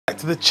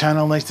to the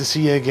channel, nice to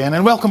see you again,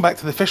 and welcome back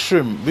to the fish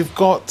room. We've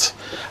got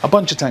a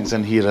bunch of tanks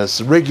in here,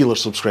 as regular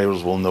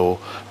subscribers will know,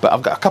 but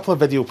I've got a couple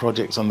of video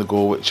projects on the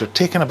go which are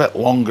taking a bit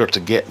longer to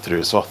get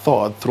through, so I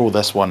thought I'd throw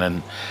this one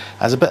in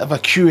as a bit of a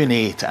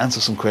Q&A to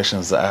answer some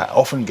questions that I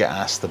often get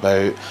asked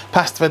about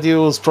past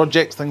videos,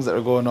 projects, things that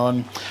are going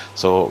on.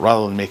 So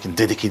rather than making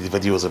dedicated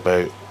videos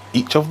about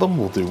each of them,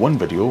 we'll do one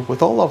video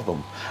with all of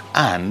them.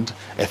 And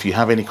if you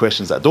have any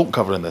questions that I don't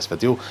cover in this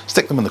video,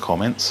 stick them in the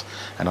comments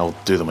and I'll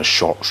do them as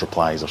short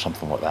replies or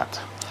something like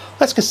that.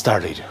 Let's get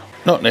started.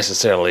 Not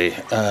necessarily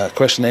a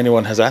question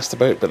anyone has asked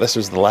about, but this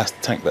was the last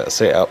tank that I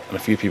set up, and a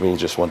few people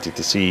just wanted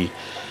to see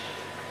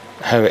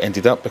how it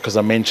ended up, because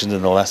I mentioned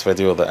in the last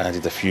video that I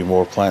added a few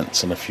more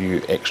plants and a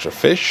few extra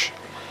fish,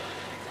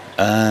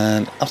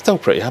 and I'm still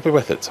pretty happy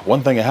with it.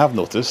 One thing I have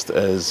noticed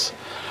is,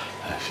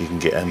 if you can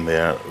get in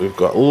there, we've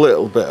got a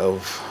little bit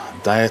of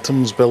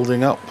diatoms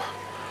building up,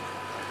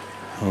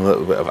 a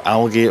little bit of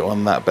algae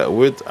on that bit of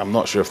wood. I'm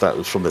not sure if that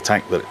was from the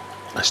tank that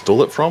I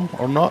stole it from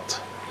or not,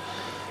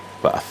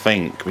 but I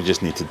think we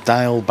just need to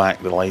dial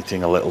back the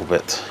lighting a little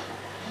bit.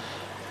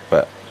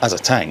 But as a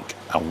tank,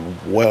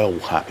 I'm well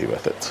happy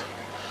with it.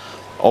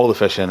 All the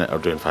fish in it are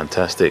doing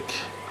fantastic,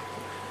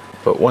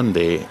 but one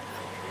day,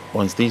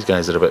 once these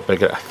guys are a bit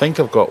bigger, I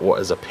think I've got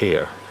what is a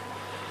pair.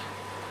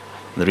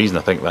 And the reason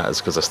I think that is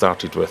because I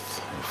started with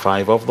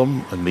 5 of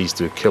them and these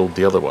two killed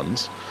the other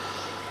ones,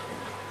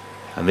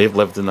 and they've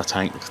lived in the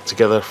tank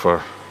together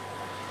for,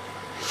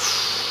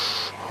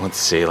 I want to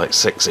say, like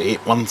 6 to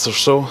 8 months or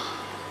so,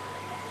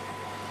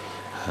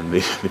 and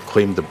they've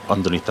claimed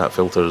underneath that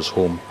filter as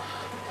home.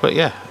 But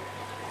yeah,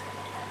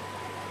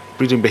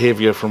 breeding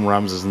behaviour from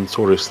rams is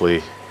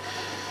notoriously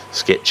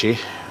sketchy,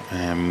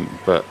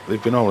 but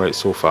they've been alright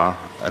so far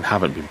and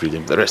haven't been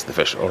breeding. The rest of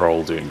the fish are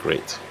all doing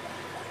great.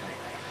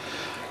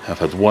 I've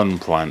had one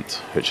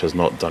plant which has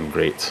not done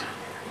great.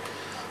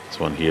 This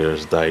one here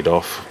has died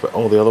off, but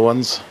all the other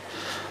ones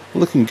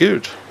looking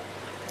good.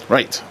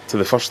 Right, to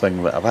the first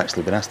thing that I've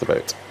actually been asked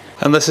about.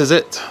 And this is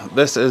it.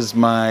 This is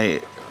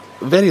my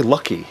very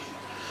lucky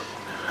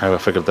how I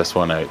figured this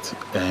one out.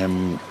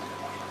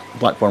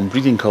 Blackworm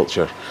breeding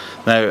culture.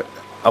 Now,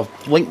 I'll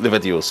link the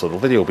video, so the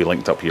video will be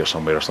linked up here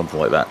somewhere or something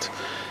like that.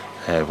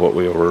 What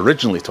we were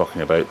originally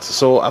talking about.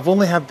 So I've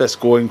only had this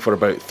going for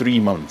about 3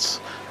 months,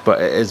 but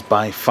it is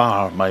by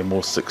far my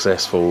most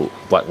successful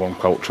blackworm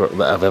culture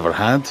that I've ever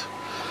had.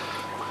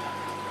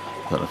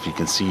 I don't know if you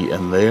can see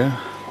in there.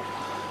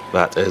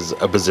 That is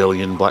a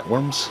bazillion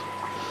blackworms.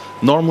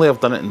 Normally I've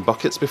done it in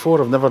buckets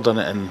before, I've never done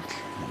it in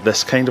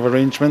this kind of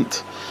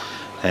arrangement.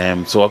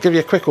 So I'll give you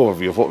a quick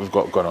overview of what we've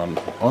got going on.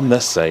 On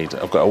this side,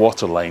 I've got a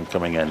water line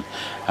coming in.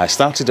 I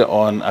started it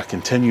on a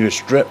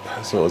continuous drip,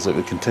 so as it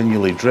would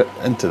continually drip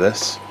into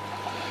this,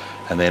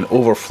 and then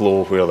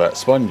overflow where that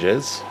sponge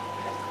is.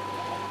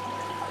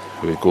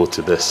 We go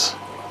to this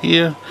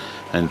here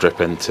and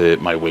drip into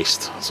my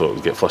waste, so it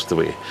would get flushed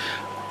away.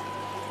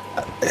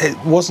 It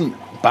wasn't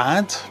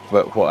bad,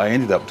 but what I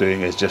ended up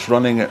doing is just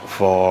running it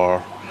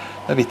for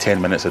maybe 10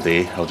 minutes a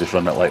day. I'll just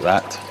run it like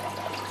that,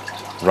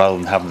 rather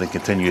than having the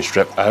continuous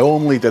drip. I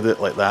only did it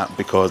like that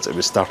because it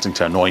was starting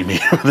to annoy me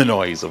with the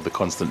noise of the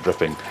constant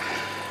dripping.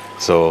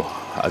 So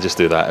I just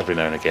do that every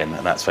now and again,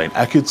 and that's fine.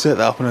 I could set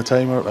that up on a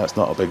timer, that's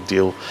not a big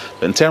deal.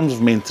 But in terms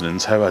of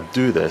maintenance, how I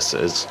do this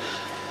is,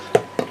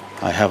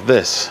 I have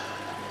this,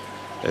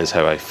 is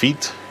how I feed.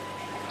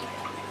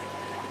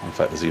 In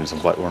fact, there's even some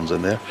blackworms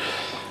in there.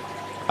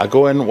 I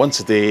go in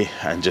once a day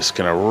and just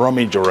kind of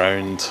rummage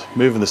around,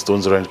 moving the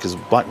stones around, because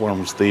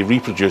blackworms, they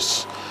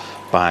reproduce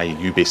by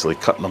you basically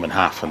cutting them in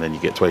half, and then you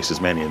get twice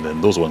as many, and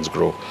then those ones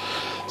grow.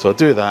 So I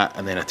do that,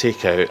 and then I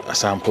take out a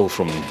sample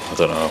from, I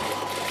don't know,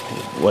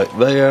 like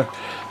there,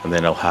 and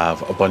then I'll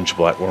have a bunch of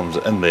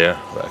blackworms in there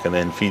that I can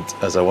then feed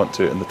as I want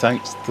to in the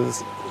tanks.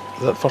 Is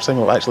that the first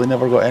time I've actually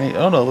never got any?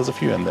 Oh no, there's a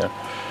few in there.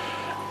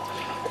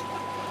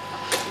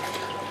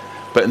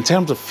 But in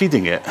terms of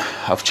feeding it,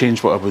 I've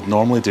changed what I would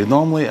normally do.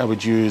 Normally I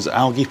would use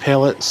algae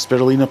pellets,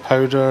 spirulina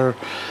powder,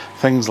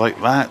 things like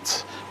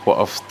that. What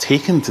I've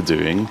taken to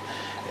doing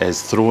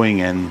is throwing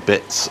in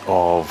bits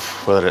of,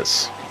 whether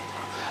it's,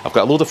 I've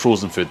got a load of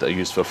frozen food that I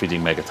use for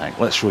feeding Megatank.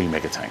 Let's show you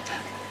Megatank.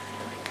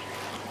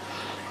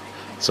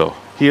 So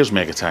here's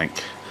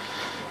Megatank,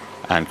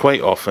 and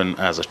quite often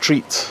as a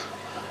treat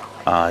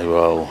I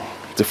will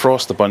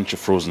defrost a bunch of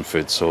frozen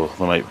food. So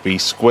there might be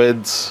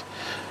squids,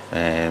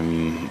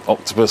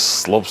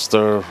 octopus,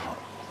 lobster,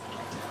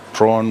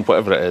 prawn,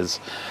 whatever it is.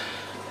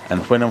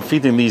 And when I'm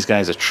feeding these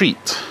guys a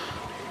treat,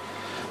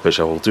 which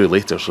I will do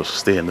later, so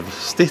stay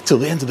till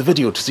the end of the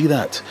video to see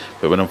that.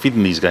 But when I'm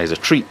feeding these guys a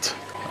treat,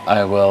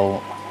 I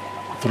will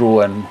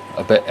throw in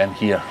a bit in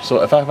here.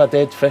 So if I have a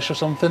dead fish or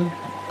something,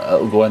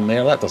 it'll go in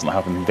there. That doesn't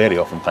happen very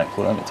often,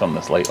 thankfully. Let me turn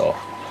this light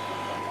off.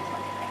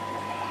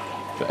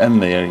 But in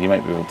there, you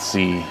might be able to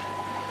see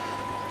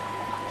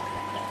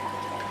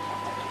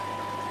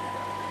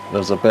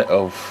there's a bit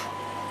of,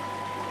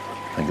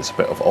 I think it's a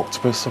bit of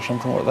octopus or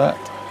something like that.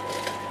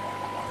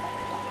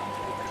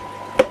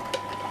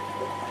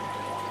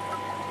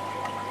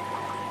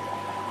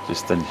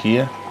 Just in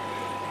here.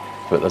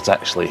 but there's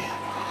actually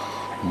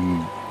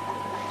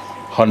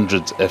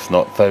hundreds, if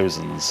not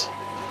thousands,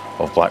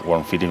 of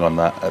blackworm feeding on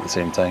that at the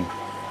same time.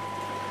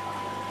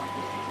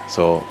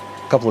 So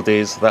a couple of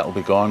days that'll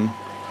be gone,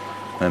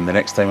 and the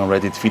next time I'm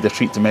ready to feed a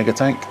treat to Mega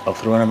Tank, I'll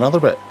throw in another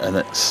bit, and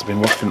it's been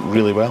working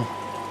really well.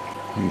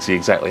 You can see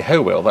exactly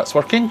how well that's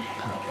working,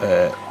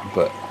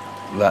 but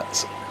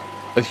that's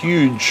a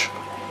huge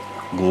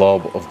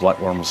glob of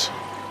blackworms.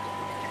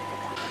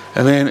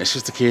 And then it's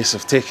just a case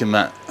of taking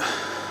that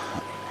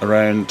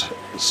around,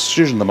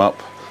 susion them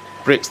up,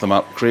 breaks them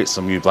up, creates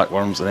some new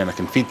blackworms, and then I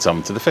can feed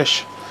some to the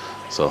fish.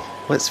 So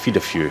let's feed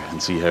a few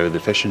and see how the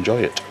fish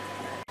enjoy it.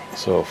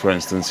 So for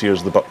instance,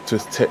 here's the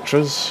bucktooth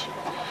tetras.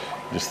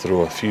 Just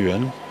throw a few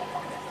in.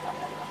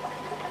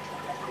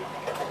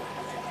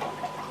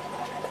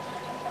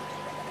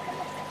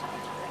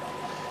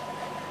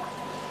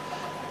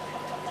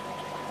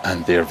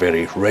 And they're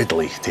very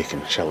readily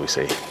taken, shall we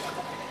say.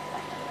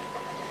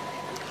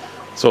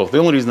 So the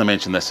only reason I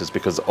mention this is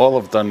because all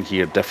I've done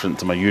here, different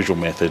to my usual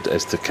method,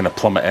 is to kind of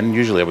plumb it in.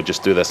 Usually I would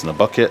just do this in a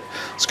bucket,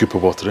 scoop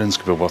of water in,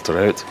 scoop of water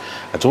out.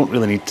 I don't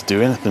really need to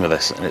do anything with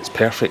this, and it's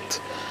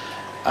perfect.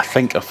 I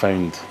think I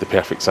found the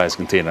perfect size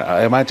container.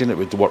 I imagine it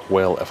would work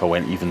well if I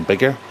went even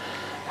bigger.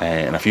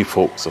 And a few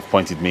folks have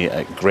pointed me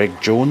at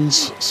Greg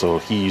Jones, so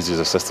he uses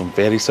a system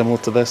very similar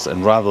to this,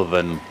 and rather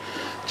than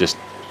just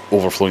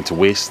overflowing to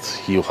waste,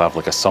 he'll have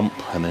like a sump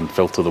and then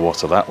filter the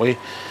water that way.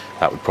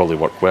 That would probably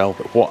work well.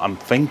 But what I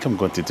think I'm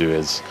going to do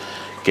is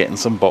getting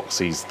some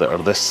boxes that are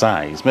this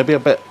size, maybe a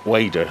bit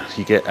wider.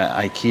 You get at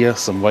IKEA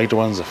some wider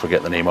ones, I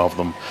forget the name of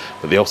them,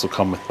 but they also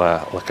come with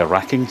like a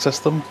racking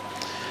system,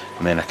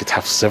 and then I could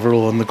have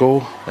several on the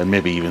go, and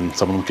maybe even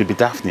some of them could be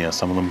Daphnia,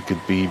 some of them could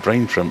be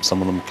brine shrimp,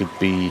 some of them could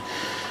be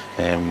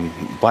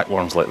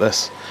blackworms like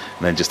this,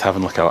 and then just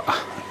having like a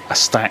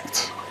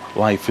stacked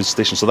live food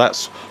station. So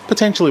that's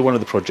potentially one of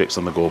the projects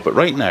on the go, but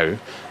right now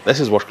this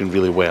is working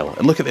really well,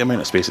 and look at the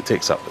amount of space it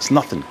takes up. It's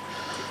nothing.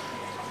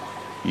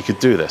 You could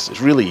do this,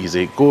 it's really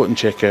easy. Go and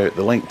check out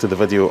the link to the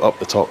video up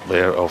the top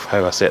there of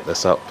how I set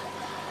this up,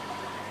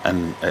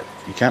 and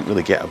you can't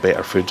really get a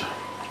better food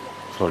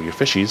for your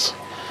fishies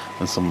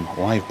than some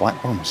live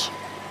blackworms.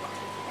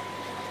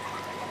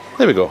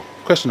 There we go,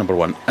 question number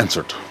 1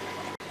 answered.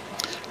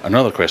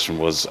 Another question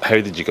was, how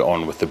did you get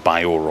on with the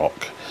bio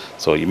rock?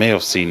 So you may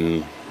have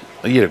seen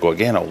a year ago,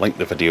 again I'll link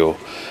the video,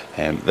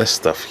 this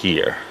stuff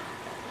here,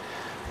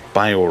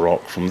 bio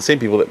rock, from the same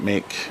people that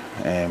make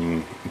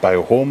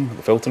Bio Home,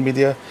 the filter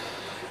media.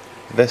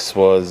 This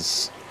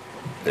was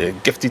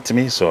gifted to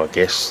me, so I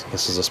guess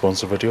this is a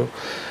sponsor video,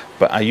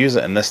 but I use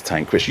it in this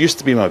tank, which used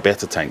to be my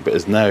betta tank but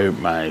is now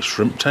my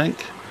shrimp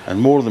tank, and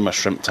more than my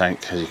shrimp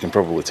tank, as you can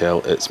probably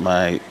tell, it's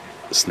my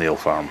snail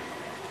farm.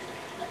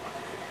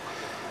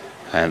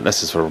 And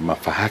this is for my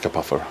Fahaka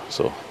puffer.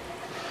 So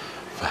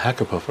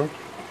Fahaka puffer,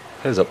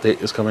 his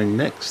update is coming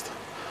next.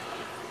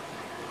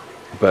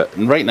 But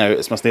right now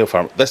it's my snail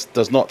farm. This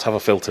does not have a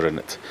filter in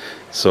it.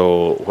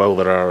 So while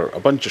there are a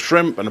bunch of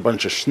shrimp and a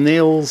bunch of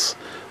snails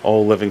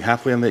all living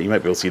happily in there, you might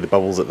be able to see the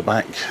bubbles at the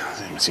back.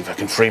 Let me see if I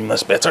can frame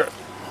this better.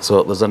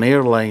 So there's an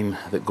air line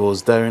that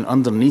goes down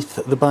underneath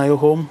the bio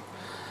home,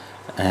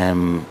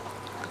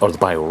 or the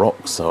bio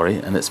rock, sorry,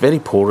 and it's very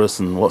porous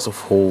and lots of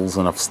holes,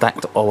 and I've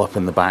stacked it all up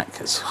in the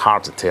back. It's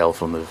hard to tell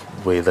from the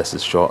way this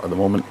is shot at the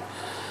moment,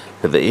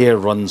 but the air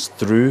runs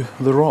through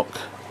the rock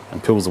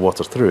and pulls the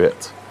water through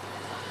it,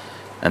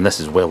 and this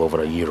is well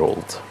over a year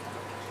old.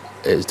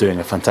 It's doing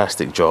a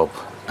fantastic job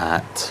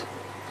at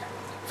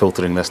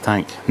filtering this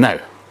tank. Now,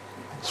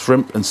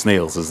 shrimp and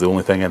snails is the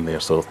only thing in there,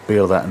 so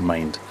bear that in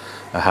mind.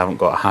 I haven't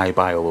got a high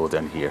bio load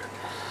in here,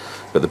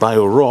 but the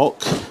bio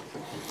rock,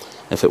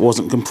 if it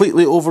wasn't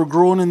completely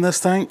overgrown in this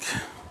tank,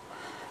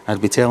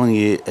 I'd be telling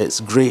you it's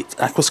great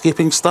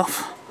aquascaping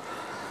stuff,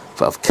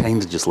 but I've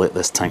kind of just let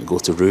this tank go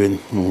to ruin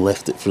and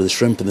left it for the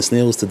shrimp and the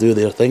snails to do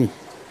their thing.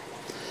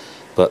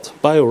 But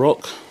bio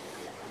rock,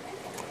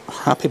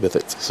 happy with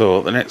it.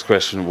 So the next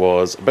question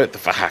was about the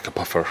Fahaka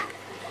puffer.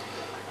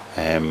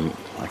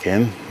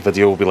 Again,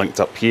 video will be linked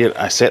up here.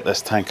 I set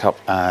this tank up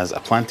as a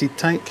planted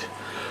tank.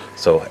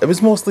 So it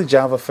was mostly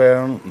Java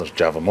fern. There's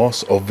Java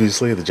moss,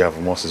 obviously. The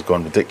Java moss has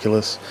gone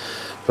ridiculous.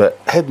 But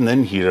hidden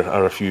in here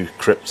are a few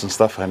crypts and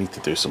stuff. I need to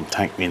do some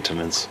tank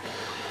maintenance.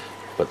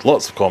 But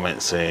lots of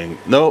comments saying,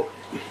 no,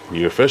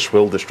 your fish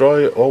will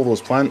destroy all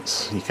those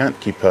plants. You can't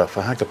keep a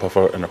Fahaka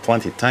puffer in a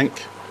planted tank.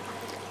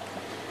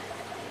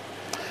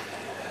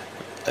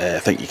 I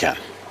think you can.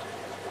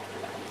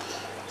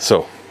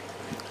 So,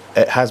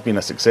 it has been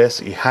a success.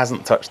 He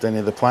hasn't touched any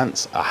of the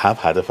plants. I have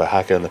had a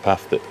Fahaka in the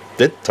past that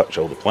did touch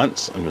all the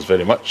plants and was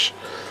very much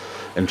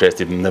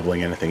interested in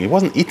nibbling anything. He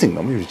wasn't eating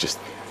them, he was just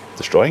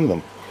destroying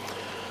them.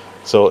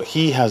 So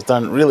he has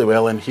done really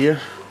well in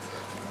here.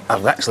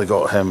 I've actually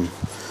got him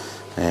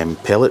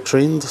pellet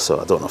trained, so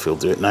I don't know if he'll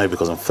do it now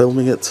because I'm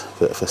filming it,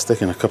 but if I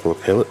stick in a couple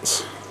of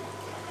pellets,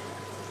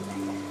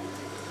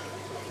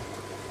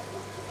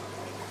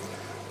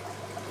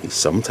 he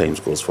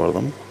sometimes goes for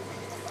them.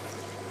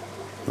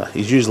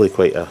 He's usually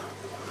quite a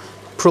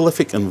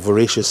prolific and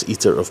voracious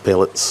eater of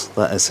pellets.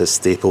 That is his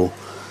staple.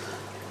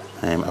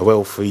 I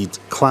will feed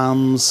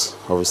clams.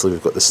 Obviously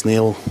we've got the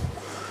snail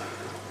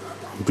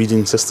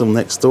breeding system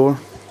next door.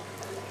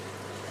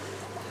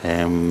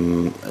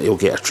 You'll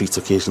get a treat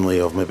occasionally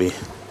of maybe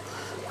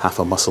half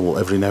a mussel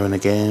every now and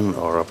again,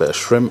 or a bit of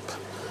shrimp.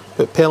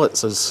 But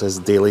pellets is his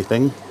daily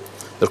thing.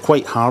 They're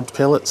quite hard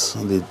pellets,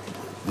 and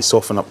they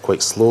soften up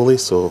quite slowly,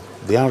 so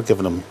they are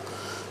giving him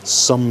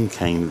some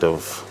kind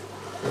of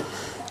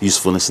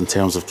usefulness in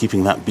terms of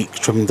keeping that beak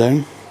trimmed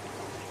down.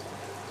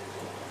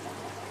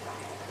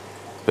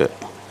 But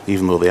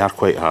even though they are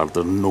quite hard,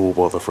 they're no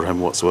bother for him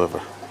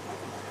whatsoever.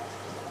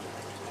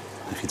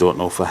 If you don't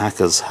know,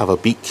 fahakas have a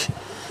beak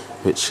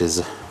which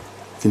is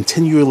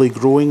continually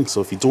growing, so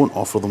if you don't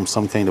offer them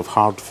some kind of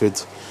hard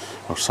food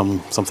or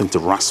something to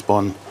rasp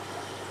on,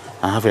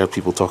 I have heard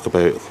people talk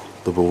about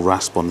they will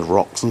rasp on the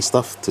rocks and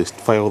stuff to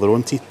file their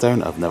own teeth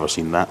down. I've never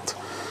seen that.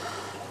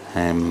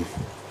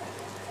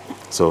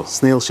 So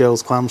snail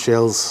shells, clam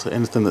shells,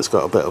 anything that's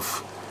got a bit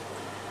of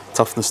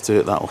toughness to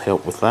it, that'll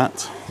help with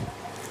that.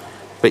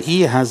 But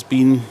he has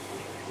been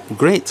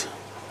great.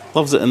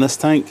 Loves it in this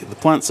tank. The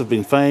plants have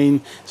been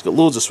fine. It's got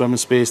loads of swimming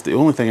space. The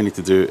only thing I need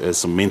to do is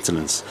some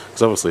maintenance,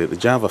 because obviously the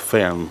Java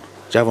fern,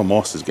 Java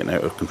moss is getting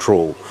out of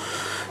control,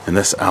 and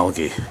this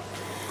algae.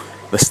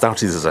 This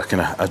started as a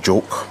kind of a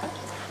joke,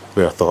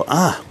 where I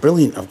thought,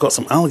 brilliant, I've got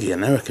some algae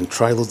and now I can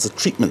try loads of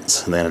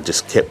treatments, and then I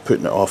just kept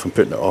putting it off,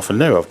 and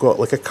now I've got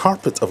like a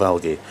carpet of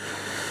algae.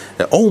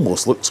 It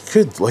almost looks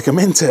good, like I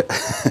meant it.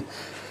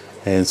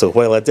 And so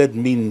while I did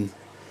mean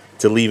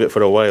to leave it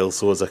for a while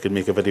so as I could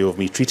make a video of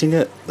me treating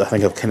it, I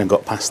think I've kind of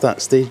got past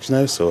that stage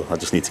now, so I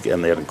just need to get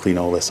in there and clean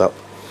all this up.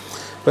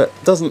 But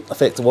it doesn't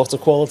affect the water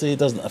quality, it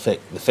doesn't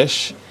affect the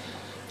fish.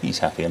 He's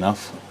happy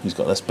enough. He's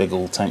got this big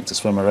old tank to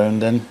swim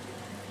around in.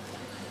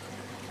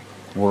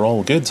 We're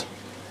all good.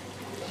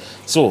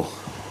 So,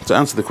 to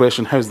answer the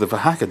question, how's the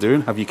Vahaka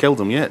doing? Have you killed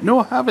him yet?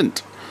 No, I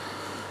haven't.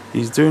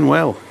 He's doing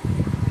well.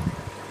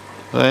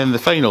 Then the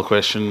final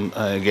question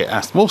I get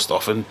asked most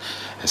often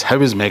is,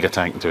 how is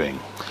Megatank doing?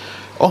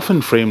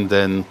 Often framed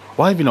in,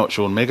 why have you not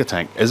shown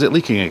Megatank? Is it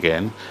leaking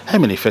again? How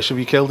many fish have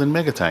you killed in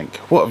Megatank?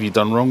 What have you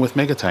done wrong with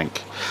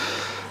Megatank?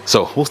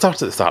 So, we'll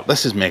start at the start.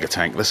 This is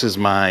Megatank. This is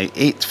my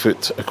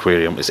 8-foot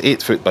aquarium. It's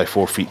 8 foot by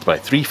 4 feet by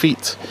 3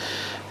 feet.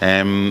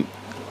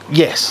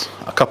 Yes,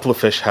 a couple of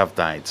fish have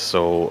died.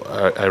 So,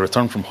 I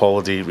returned from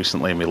holiday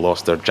recently and we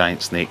lost our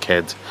giant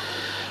snakehead.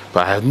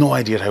 But I had no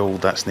idea how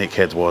old that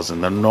snakehead was,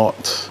 and they're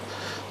not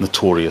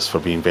notorious for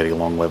being very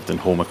long-lived in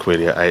home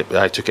aquaria.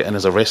 I took it in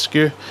as a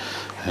rescue.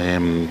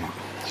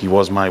 He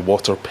was my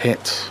water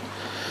pet,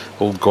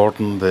 old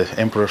Gordon, the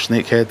emperor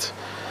snakehead.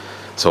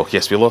 So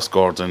yes, we lost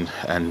Gordon,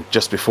 and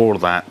just before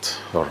that,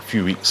 or a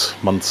few weeks,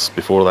 months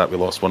before that, we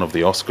lost one of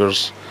the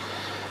Oscars.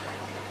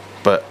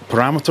 But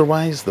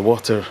parameter-wise, the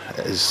water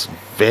is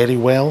very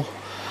well.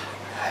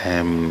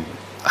 I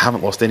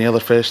haven't lost any other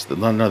fish.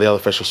 None of the other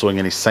fish are showing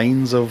any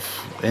signs of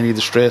any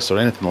distress or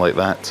anything like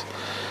that.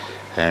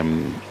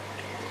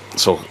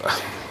 So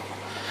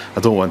I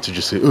don't want to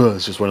just say, oh,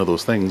 it's just one of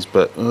those things,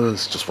 but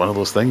it's just one of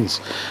those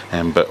things.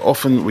 But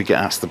often we get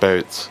asked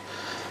about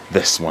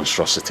this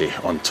monstrosity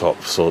on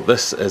top. So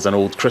this is an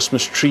old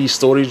Christmas tree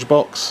storage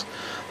box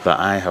that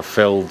I have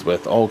filled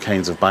with all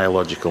kinds of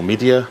biological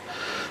media.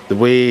 The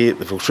way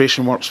the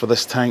filtration works for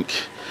this tank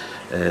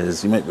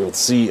is, you might be able to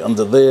see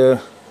under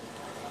there,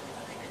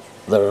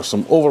 there are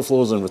some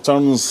overflows and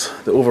returns.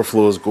 The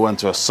overflows go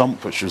into a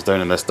sump which is down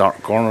in this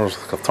dark corner.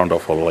 I've turned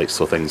off all the lights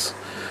so things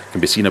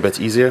can be seen a bit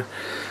easier.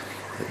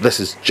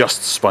 This is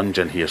just sponge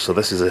in here, so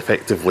this is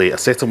effectively a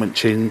settlement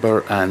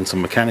chamber and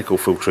some mechanical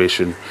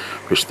filtration,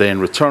 which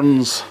then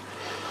returns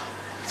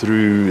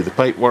through the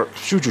pipework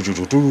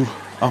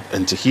up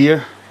into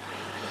here,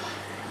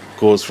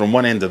 goes from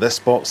one end of this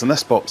box, and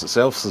this box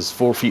itself is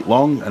 4 feet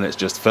long, and it's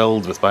just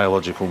filled with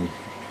biological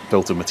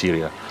filtered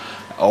materia,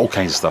 all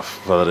kinds of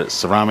stuff, whether it's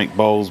ceramic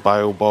balls,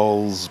 bio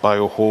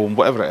home,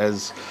 whatever it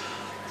is,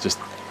 just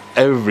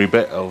every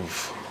bit of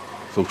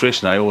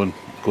filtration I own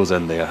goes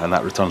in there, and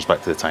that returns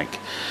back to the tank.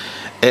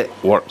 It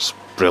works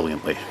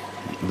brilliantly.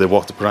 The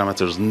water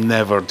parameters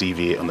never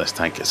deviate on this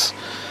tank. It's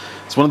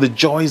one of the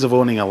joys of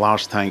owning a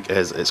large tank,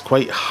 is it's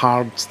quite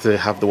hard to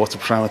have the water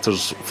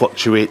parameters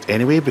fluctuate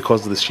anyway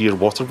because of the sheer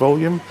water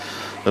volume.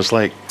 There's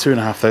like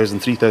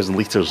 2,500, 3,000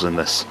 litres in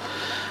this.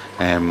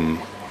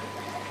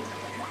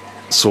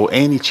 So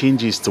any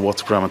changes to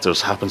water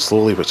parameters happen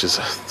slowly, which is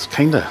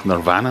kind of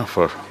nirvana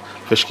for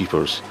fish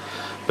keepers.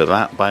 But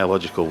that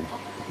biological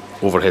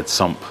overhead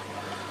sump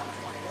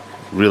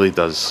really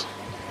does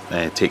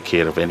take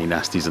care of any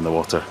nasties in the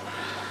water.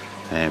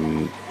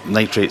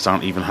 Nitrates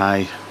aren't even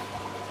high.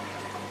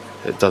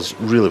 It does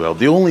really well.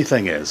 The only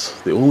thing is,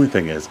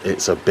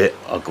 it's a bit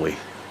ugly.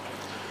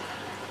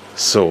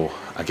 So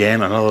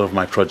again, another of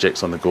my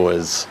projects on the go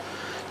is,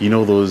 you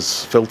know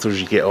those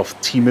filters you get off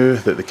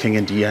Temu that the King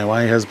in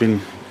DIY has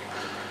been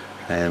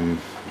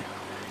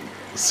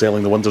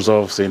selling the wonders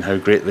of, saying how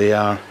great they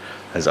are?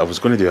 As I was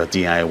going to do a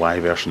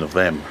DIY version of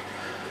them.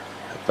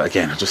 But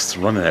again, I'm just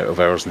running out of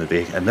hours in the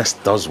day, and this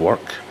does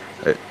work.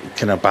 It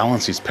kind of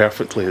balances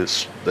perfectly.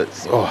 It's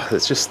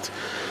just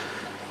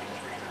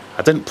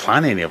I didn't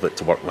plan any of it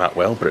to work that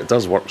well, but it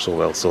does work so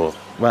well. So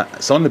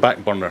it's on the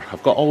back burner.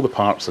 I've got all the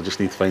parts, I just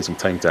need to find some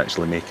time to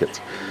actually make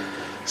it.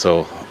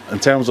 So in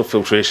terms of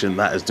filtration,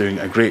 that is doing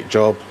a great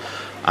job.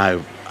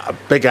 I'm a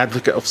big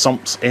advocate of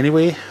sumps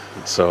anyway,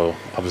 so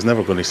I was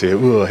never going to say,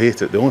 oh, I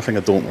hate it. The only thing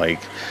I don't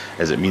like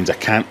is it means I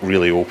can't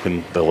really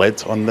open the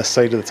lid on this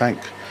side of the tank.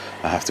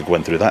 I have to go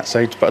in through that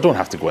side, but I don't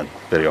have to go in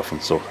very often,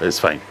 so it's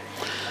fine.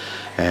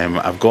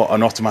 I've got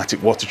an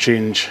automatic water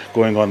change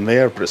going on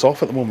there, but it's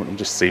off at the moment. I'm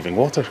just saving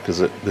water because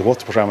the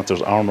water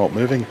parameters are not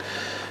moving.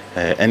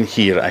 In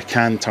here I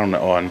can turn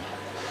it on.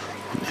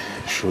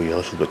 Show you a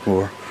little bit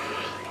more.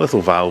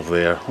 Little valve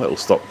there, little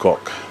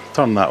stopcock.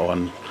 Turn that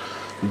on.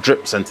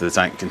 Drips into the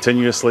tank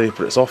continuously,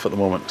 but it's off at the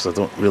moment because I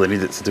don't really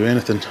need it to do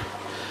anything.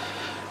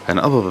 And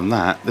other than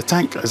that, the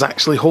tank is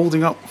actually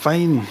holding up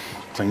fine.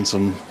 Find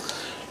some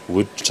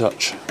wood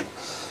touch.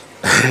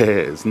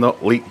 It's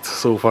not leaked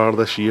so far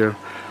this year,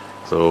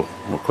 so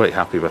we're quite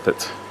happy with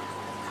it.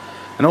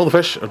 And all the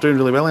fish are doing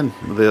really well in.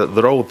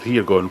 They're all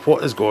here going,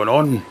 what is going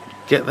on?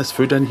 Get this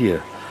food in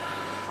here.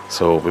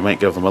 So we might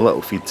give them a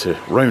little feed to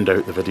round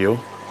out the video.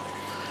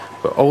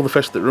 But all the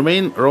fish that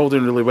remain are all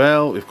doing really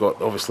well. We've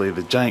got obviously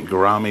the giant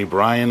gourami,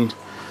 Brian.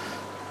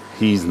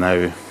 He's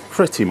now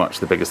pretty much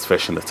the biggest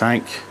fish in the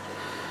tank.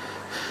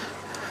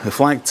 The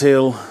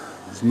flagtail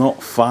is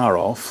not far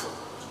off,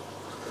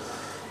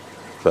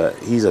 but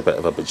he's a bit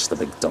of just a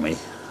big dummy.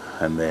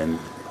 And then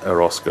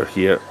our Oscar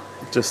here,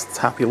 just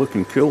happy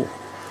looking, cool.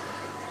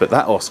 But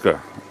that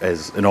Oscar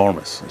is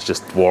enormous. It's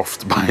just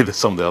dwarfed by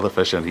some of the other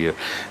fish in here.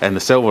 And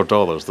the silver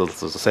dollars,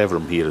 there's a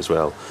Severum here as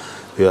well,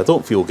 who I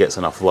don't feel gets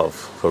enough love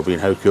for being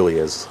how cool he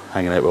is,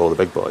 hanging out with all the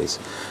big boys.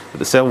 But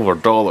the silver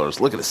dollars,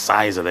 look at the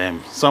size of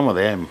them. Some of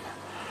them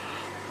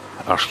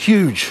are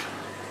huge.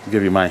 I'll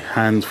give you my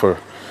hand for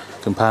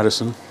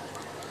comparison.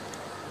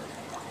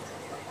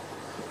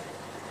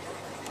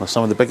 They're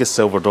some of the biggest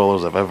silver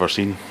dollars I've ever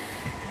seen.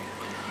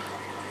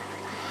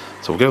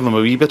 So we'll give them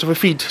a wee bit of a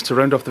feed to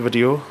round off the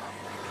video.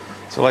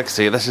 So like I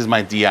say, this is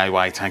my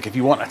DIY tank. If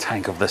you want a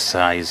tank of this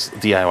size,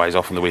 DIY is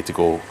often the way to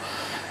go.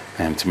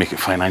 To make it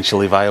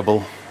financially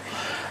viable.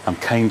 I'm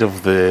kind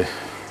of the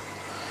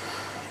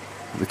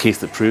case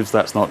that proves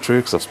that's not true,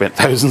 because I've spent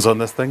thousands on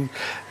this thing.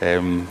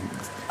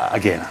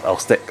 Again, I'll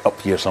stick up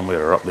here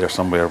somewhere or up there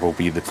somewhere will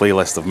be the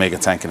playlist of Mega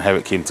Tank and how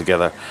it came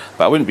together,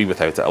 but I wouldn't be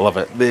without it. I love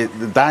it. The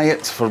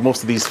diet for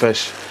most of these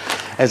fish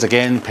is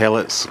again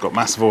pellets. Got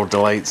Massivore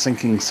Delight,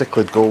 Sinking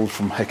Cichlid Gold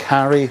from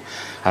Hikari.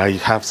 I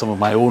have some of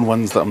my own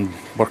ones that I'm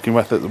working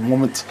with at the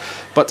moment,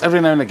 but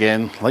every now and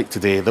again, like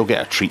today, they'll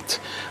get a treat.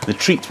 The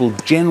treat will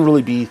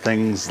generally be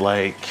things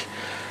like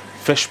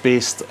fish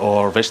based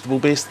or vegetable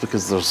based,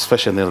 because there's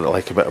fish in there that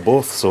like a bit of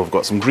both. So I've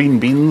got some green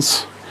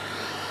beans,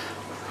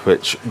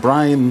 which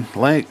Brian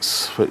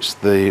likes, which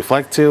the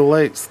flagtail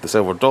likes, the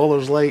silver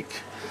dollars like.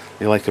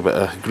 They like a bit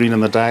of green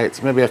in the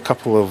diet. Maybe a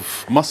couple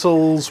of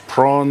mussels,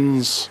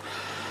 prawns,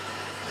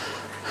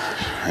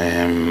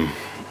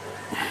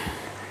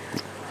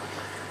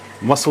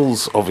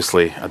 mussels,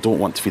 obviously, I don't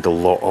want to feed a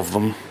lot of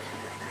them.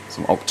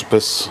 Some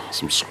octopus,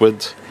 some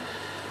squid.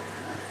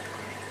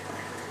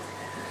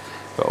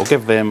 But I'll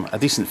give them a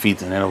decent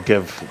feed, and then I'll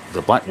give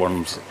the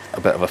blackworms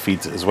a bit of a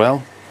feed as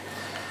well.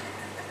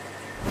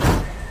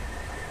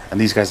 And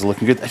these guys are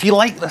looking good. If you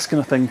like this kind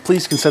of thing,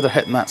 please consider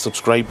hitting that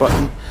subscribe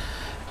button.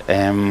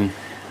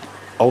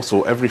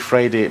 Also, every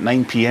Friday at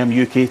 9 PM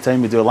UK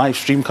time, we do a live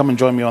stream. Come and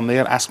join me on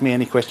there. Ask me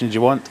any questions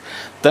you want.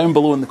 Down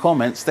below in the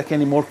comments, stick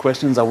any more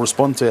questions. I'll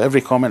respond to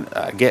every comment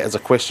I get as a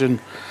question.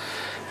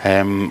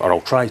 Or I'll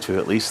try to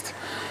at least.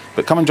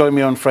 But come and join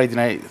me on Friday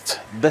night.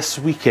 This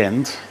week,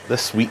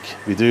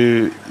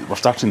 we're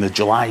starting the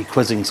July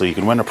quizzing, so you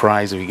can win a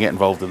prize if you get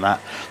involved in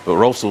that. But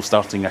we're also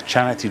starting a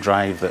charity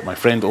drive that my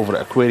friend over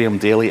at Aquarium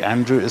Daily,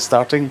 Andrew, is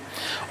starting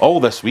all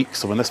this week.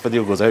 So when this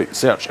video goes out,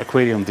 search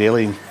Aquarium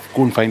Daily,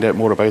 go and find out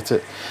more about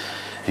it.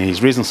 And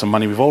he's raising some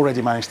money. We've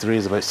already managed to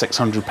raise about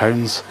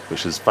 £600,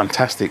 which is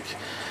fantastic.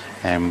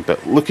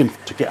 But looking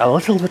to get a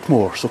little bit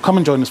more, so come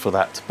and join us for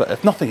that. But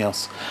if nothing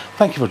else,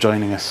 thank you for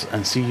joining us,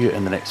 and see you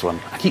in the next one.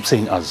 I keep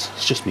saying us,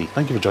 it's just me.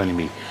 Thank you for joining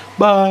me.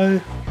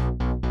 Bye.